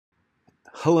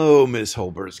Hello, Miss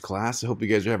Holbert's class. I hope you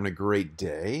guys are having a great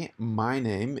day. My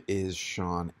name is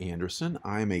Sean Anderson.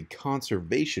 I'm a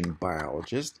conservation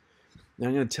biologist, and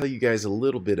I'm going to tell you guys a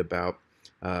little bit about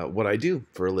what I do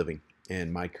for a living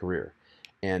and my career.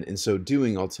 And in so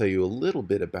doing, I'll tell you a little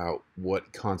bit about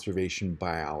what conservation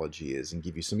biology is and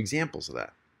give you some examples of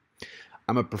that.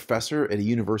 I'm a professor at a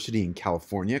university in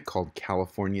California called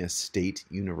California State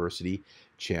University,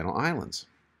 Channel Islands.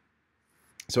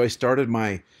 So I started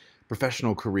my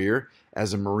professional career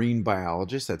as a marine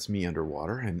biologist. That's me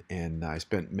underwater, and I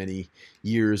spent many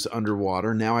years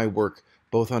underwater. Now I work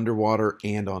both underwater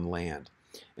and on land.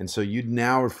 And so you'd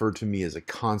now refer to me as a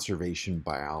conservation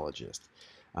biologist.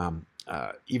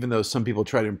 Even though some people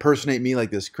try to impersonate me,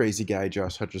 like this crazy guy,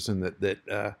 Josh Hutcherson,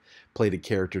 that played a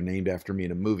character named after me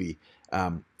in a movie,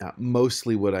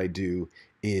 mostly what I do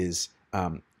is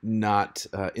not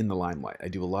in the limelight. I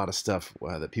do a lot of stuff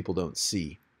that people don't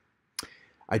see.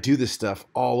 I do this stuff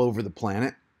all over the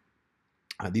planet.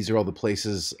 These are all the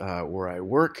places where I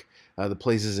work. The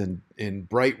places in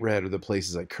bright red are the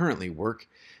places I currently work.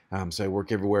 So I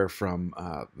work everywhere from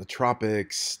the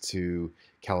tropics to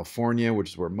California,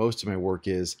 which is where most of my work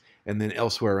is, and then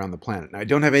elsewhere around the planet. Now, I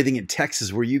don't have anything in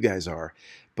Texas where you guys are,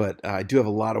 but I do have a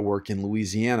lot of work in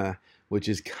Louisiana, which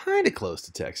is kind of close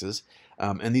to Texas.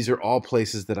 And these are all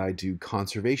places that I do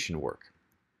conservation work.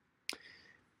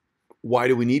 Why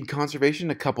do we need conservation?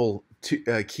 A couple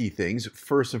key things.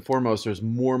 First and foremost, there's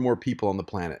more and more people on the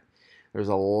planet. There's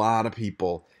a lot of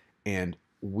people, and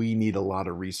we need a lot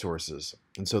of resources.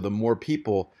 And so the more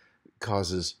people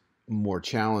causes more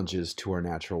challenges to our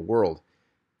natural world.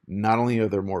 Not only are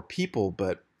there more people,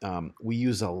 but we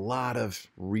use a lot of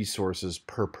resources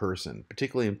per person,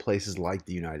 particularly in places like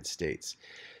the United States.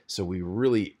 So we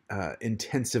really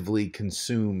intensively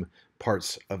consume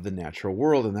parts of the natural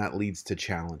world, and that leads to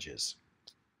challenges.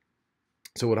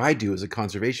 So what I do as a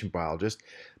conservation biologist,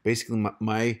 basically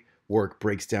my work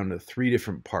breaks down to three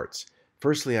different parts.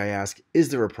 Firstly, I ask, is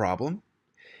there a problem?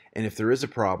 And if there is a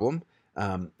problem,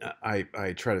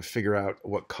 I try to figure out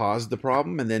what caused the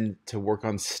problem and then to work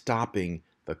on stopping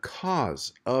the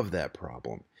cause of that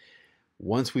problem.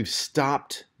 Once we've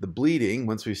stopped the bleeding,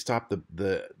 once we've stopped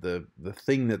the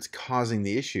thing that's causing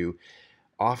the issue,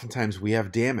 oftentimes we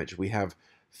have damage. We have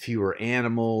fewer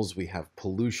animals, we have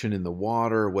pollution in the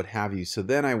water, what have you. So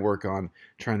then I work on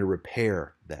trying to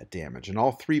repair that damage. And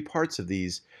all three parts of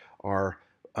these are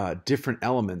different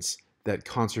elements that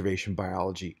conservation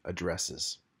biology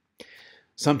addresses.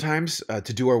 Sometimes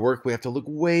to do our work, we have to look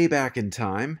way back in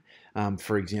time.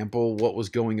 For example, what was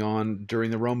going on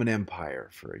during the Roman Empire,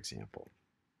 for example.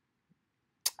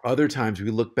 Other times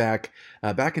we look back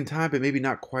in time, but maybe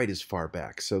not quite as far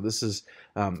back. So this is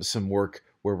some work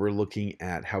where we're looking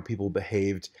at how people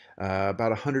behaved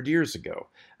about 100 years ago.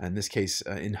 In this case,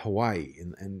 in Hawaii,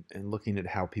 and looking at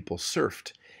how people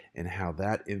surfed and how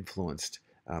that influenced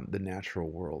the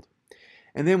natural world.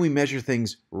 And then we measure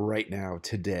things right now,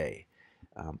 today,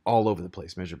 all over the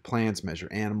place. Measure plants, measure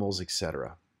animals,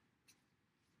 etc.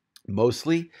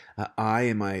 Mostly, I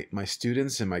and my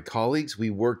students and my colleagues,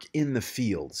 we work in the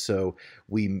field. So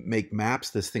we make maps.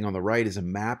 This thing on the right is a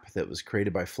map that was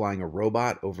created by flying a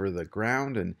robot over the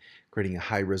ground and creating a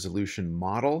high-resolution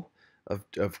model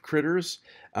of critters.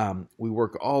 We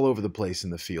work all over the place in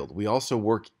the field. We also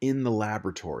work in the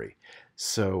laboratory.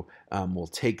 So we'll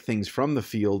take things from the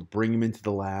field, bring them into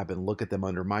the lab, and look at them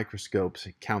under microscopes,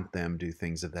 count them, do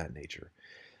things of that nature.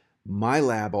 My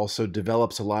lab also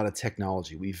develops a lot of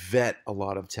technology. We vet a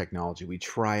lot of technology. We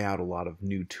try out a lot of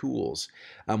new tools.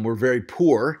 We're very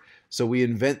poor, so we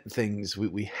invent things.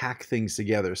 We hack things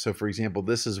together. So for example,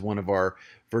 this is one of our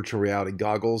virtual reality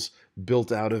goggles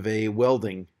built out of a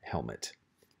welding helmet.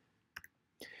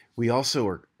 We also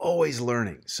are always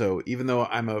learning. So even though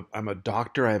I'm a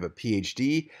doctor, I have a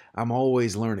PhD, I'm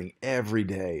always learning every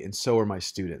day, and so are my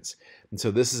students. And so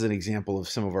this is an example of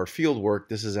some of our field work.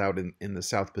 This is out in the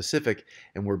South Pacific,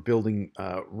 and we're building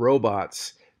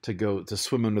robots to go to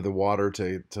swim under the water,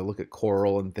 to look at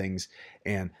coral and things,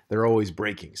 and they're always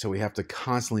breaking. So we have to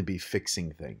constantly be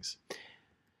fixing things.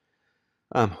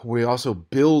 We also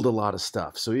build a lot of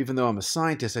stuff. So even though I'm a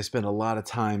scientist, I spend a lot of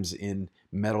times in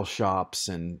metal shops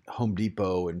and Home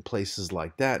Depot and places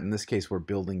like that. In this case, we're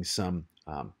building some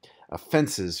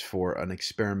fences for an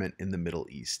experiment in the Middle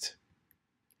East.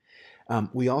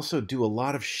 We also do a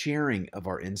lot of sharing of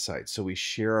our insights. So we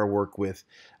share our work with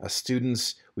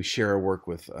students, we share our work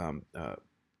with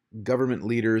government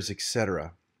leaders,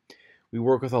 etc. We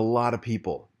work with a lot of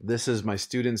people. This is my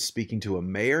students speaking to a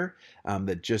mayor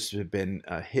that just had been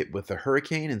hit with a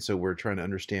hurricane, and so we're trying to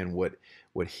understand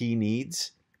what he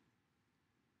needs.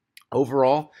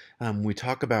 Overall, we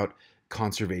talk about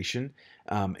conservation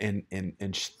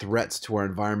and threats to our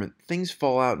environment, things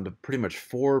fall out into pretty much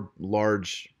four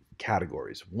large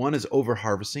categories. One is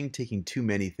overharvesting, taking too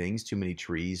many things, too many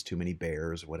trees, too many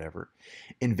bears, whatever.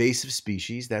 Invasive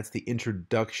species, that's the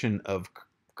introduction of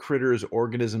critters,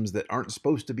 organisms that aren't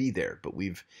supposed to be there, but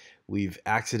we've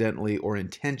accidentally or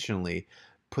intentionally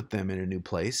put them in a new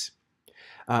place.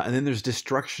 And then there's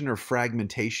destruction or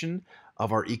fragmentation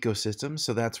of our ecosystem.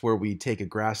 So that's where we take a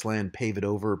grassland, pave it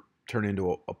over, turn it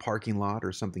into a parking lot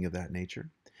or something of that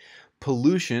nature.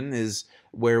 Pollution is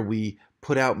where we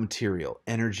put out material,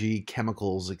 energy,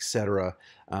 chemicals, etc.,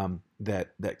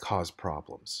 that cause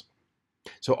problems.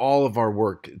 So all of our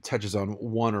work touches on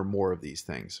one or more of these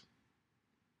things.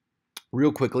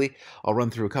 Real quickly, I'll run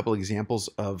through a couple examples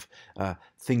of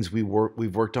things we've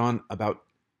worked on about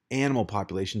animal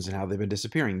populations and how they've been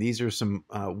disappearing. These are some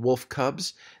wolf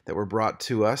cubs that were brought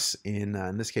to us in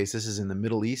this case, this is in the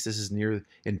Middle East. This is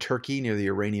in Turkey, near the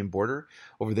Iranian border.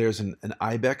 Over there's an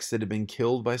ibex that had been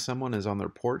killed by someone, is on their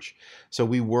porch. So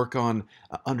we work on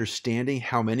understanding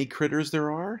how many critters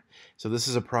there are. So this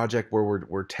is a project where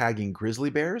we're tagging grizzly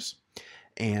bears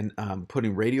and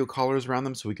putting radio collars around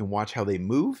them so we can watch how they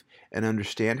move and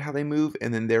understand how they move,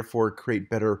 and then therefore create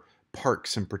better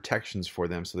parks and protections for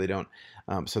them so they don't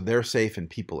so they're safe and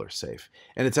people are safe.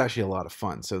 And it's actually a lot of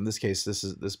fun. So in this case,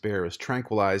 this bear is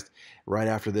tranquilized. Right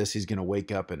after this, he's going to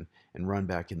wake up and run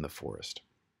back in the forest.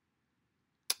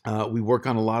 We work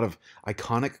on a lot of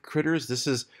iconic critters. This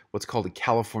is what's called a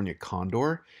California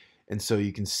condor. And so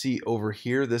you can see over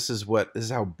here, this is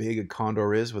how big a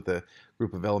condor is, with a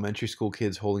group of elementary school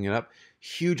kids holding it up.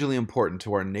 Hugely important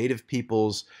to our native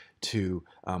peoples, to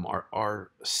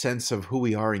our sense of who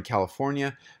we are in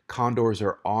California. Condors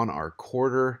are on our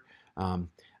quarter.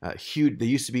 Huge. They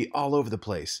used to be all over the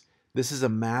place. This is a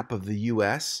map of the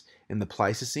U.S. in the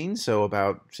Pleistocene, so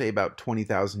about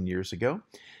 20,000 years ago.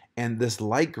 And this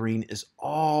light green is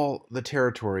all the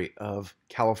territory of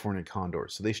California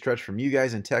condors. So they stretch from you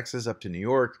guys in Texas up to New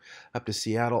York, up to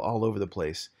Seattle, all over the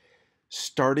place.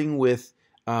 Starting with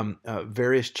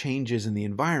various changes in the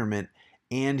environment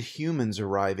and humans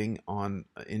arriving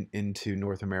into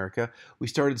North America, we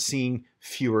started seeing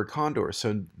fewer condors.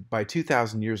 So by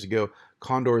 2,000 years ago,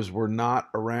 condors were not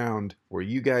around where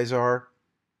you guys are,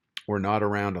 were not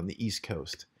around on the East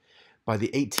Coast. By the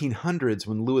 1800s,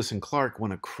 when Lewis and Clark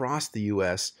went across the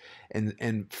U.S.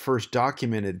 and first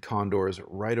documented condors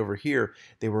right over here,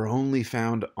 they were only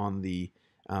found on the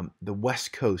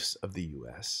west coast of the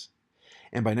U.S.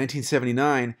 And by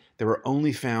 1979, they were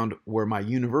only found where my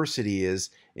university is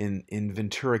in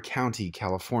Ventura County,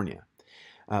 California.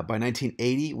 By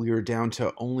 1980, we were down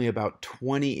to only about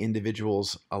 20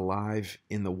 individuals alive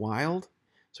in the wild.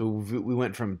 So we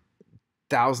went from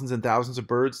thousands and thousands of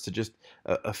birds to just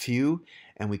a few,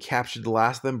 and we captured the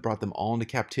last of them, brought them all into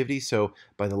captivity. So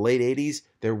by the late 80s,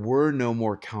 there were no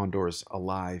more condors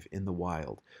alive in the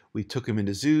wild. We took them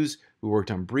into zoos, we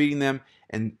worked on breeding them,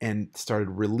 and started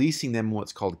releasing them in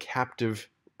what's called captive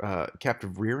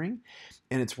rearing,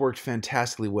 and it's worked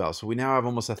fantastically well. So we now have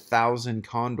almost 1,000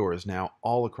 condors now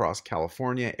all across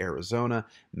California, Arizona,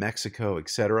 Mexico,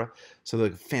 etc. So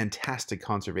the fantastic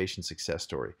conservation success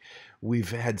story.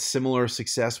 We've had similar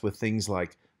success with things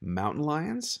like mountain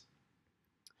lions,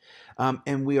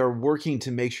 and we are working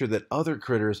to make sure that other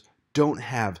critters don't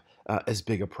have as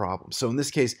big a problem. So in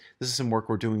this case, this is some work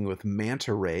we're doing with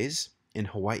manta rays in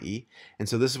Hawaii. And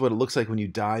so this is what it looks like when you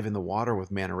dive in the water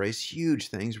with manta rays. Huge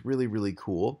things, really, really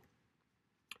cool.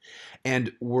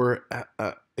 And we're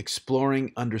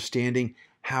exploring, understanding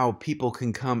how people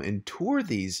can come and tour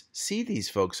these, see these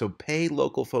folks. So pay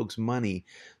local folks money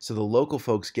so the local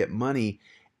folks get money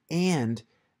and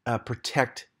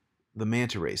protect the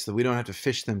manta rays. So we don't have to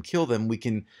fish them, kill them.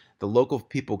 The local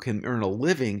people can earn a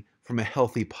living from a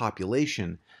healthy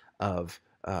population of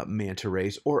manta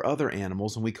rays or other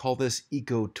animals, and we call this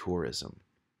ecotourism.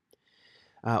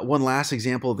 One last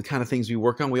example of the kind of things we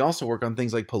work on, we also work on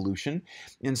things like pollution.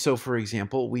 And so, for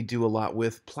example, we do a lot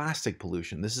with plastic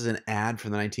pollution. This is an ad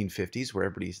from the 1950s where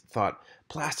everybody thought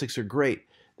plastics are great.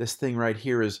 This thing right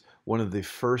here is one of the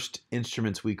first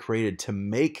instruments we created to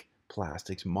make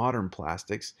plastics, modern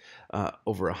plastics,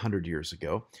 over 100 years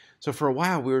ago. So for a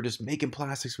while, we were just making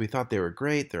plastics. We thought they were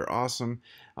great, they're awesome,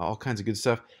 all kinds of good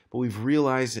stuff. But we've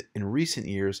realized in recent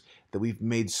years that we've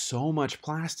made so much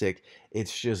plastic,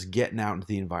 it's just getting out into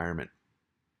the environment.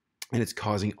 And it's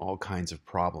causing all kinds of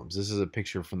problems. This is a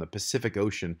picture from the Pacific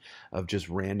Ocean of just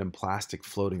random plastic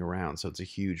floating around. So it's a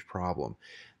huge problem.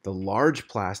 The large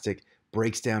plastic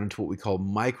breaks down into what we call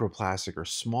microplastic, or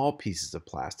small pieces of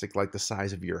plastic, like the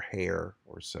size of your hair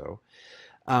or so,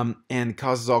 and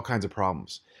causes all kinds of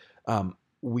problems.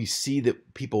 we see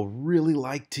that people really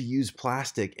like to use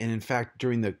plastic. And in fact,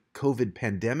 during the COVID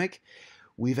pandemic,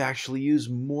 we've actually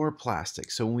used more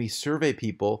plastic. So when we survey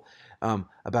people,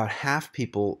 about half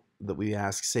people that we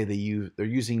ask say they're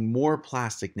using more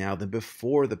plastic now than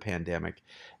before the pandemic,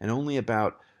 and only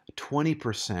about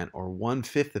 20% or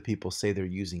 1/5 of people say they're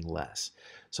using less.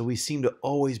 So we seem to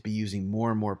always be using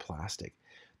more and more plastic.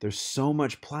 There's so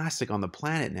much plastic on the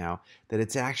planet now that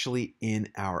it's actually in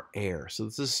our air. So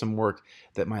this is some work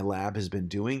that my lab has been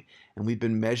doing, and we've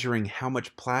been measuring how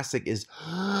much plastic is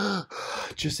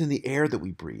just in the air that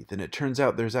we breathe. And it turns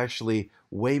out there's actually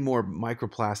way more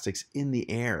microplastics in the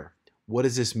air. What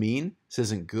does this mean? This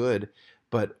isn't good,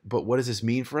 but what does this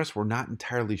mean for us? We're not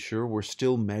entirely sure. We're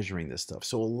still measuring this stuff.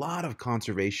 So a lot of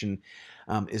conservation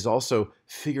is also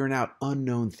figuring out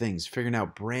unknown things, figuring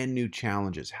out brand new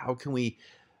challenges. How can we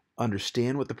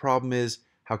understand what the problem is?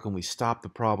 How can we stop the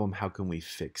problem? How can we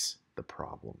fix the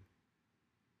problem?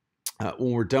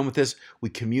 When we're done with this, we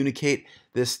communicate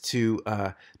this to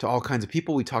all kinds of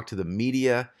people. We talk to the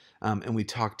media, and we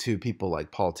talk to people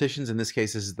like politicians. In this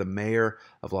case, this is the mayor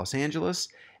of Los Angeles.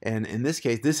 And in this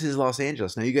case, this is Los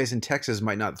Angeles. Now, you guys in Texas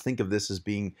might not think of this as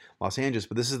being Los Angeles,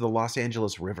 but this is the Los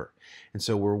Angeles River. And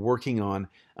so we're working on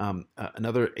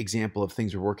another example of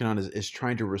things we're working on is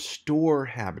trying to restore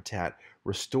habitat,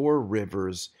 restore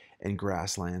rivers and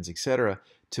grasslands, etc.,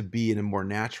 to be in a more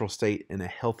natural state, in a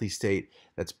healthy state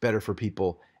that's better for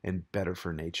people and better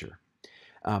for nature.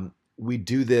 We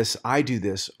do this, I do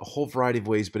this a whole variety of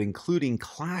ways, but including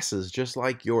classes just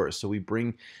like yours. So we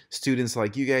bring students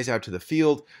like you guys out to the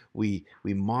field, we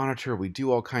monitor, we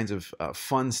do all kinds of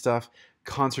fun stuff.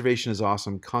 Conservation is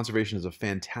awesome. Conservation is a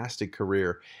fantastic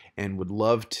career, and would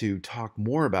love to talk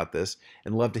more about this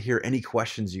and love to hear any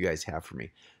questions you guys have for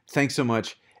me. Thanks so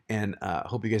much, and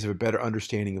hope you guys have a better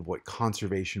understanding of what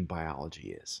conservation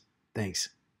biology is. Thanks.